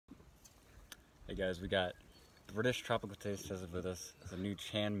Hey guys, we got British Tropical Taste Test with us. It's a new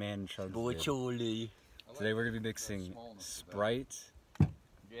ChanManChugs. Boy, Charlie. Today we're gonna be mixing Sprite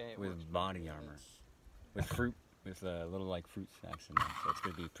with body armor, with fruit, with little like fruit snacks in there. So it's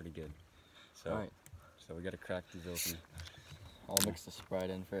gonna be pretty good. So, Alright. so we gotta crack these open. I'll mix the Sprite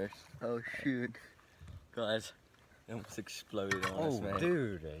in first. Oh shoot, guys! It almost exploded on us, man.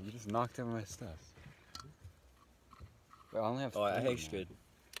 Dude, you just knocked out my stuff. Bro, I only have. Oh, that tastes good.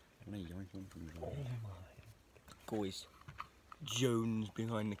 I'm gonna yoink one from the Guys, Jones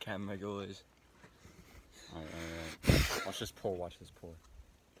behind the camera, guys. Alright. Watch this pour. Watch this pour.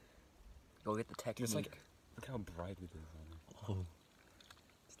 Go get the technique. It's like, look how bright it is. Oh.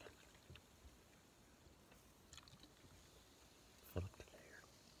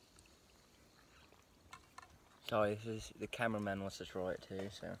 Sorry, the cameraman wants to try it too,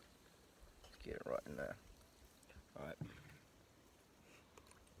 so let's get it right in there. Alright.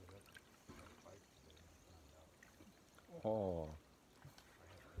 Oh,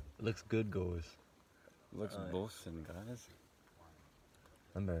 It looks good, guys. looks bossing, guys.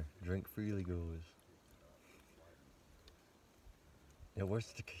 Remember, drink freely, guys. Yeah,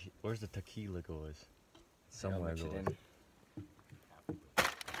 where's the tequila, guys? Somewhere, Mix it guys. in.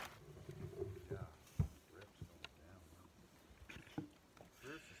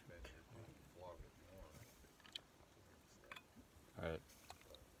 Alright.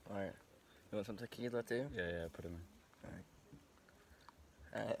 Alright. You want some tequila too? Yeah, put it in.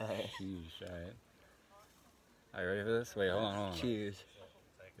 Alright. Sheesh, alright. Are you ready for this? Wait, hold on. Cheers.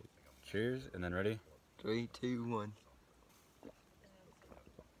 Cheers, and then ready? 3, 2, 1.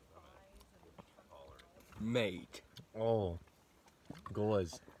 Mate. Oh,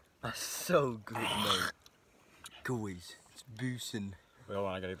 guys. That's so good, mate. Guys, it's boosting. Wait, hold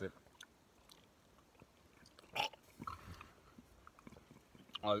on, I gotta get it.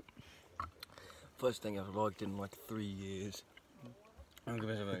 Oh, First thing I've liked in like 3 years. give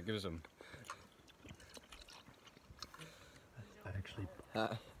us some, give us some. Actually,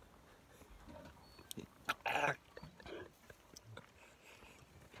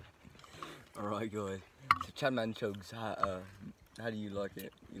 Alright guys, so ChanManChugs, how do you like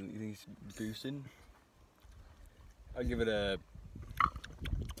it? You think it's boosting? I'll give it a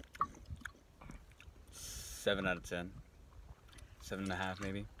 7 out of 10. 7.5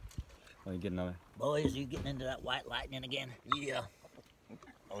 maybe. Let me get another. Boys, you getting into that white lightning again? Yeah.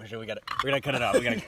 Oh shit, we gotta cut it out. We gotta.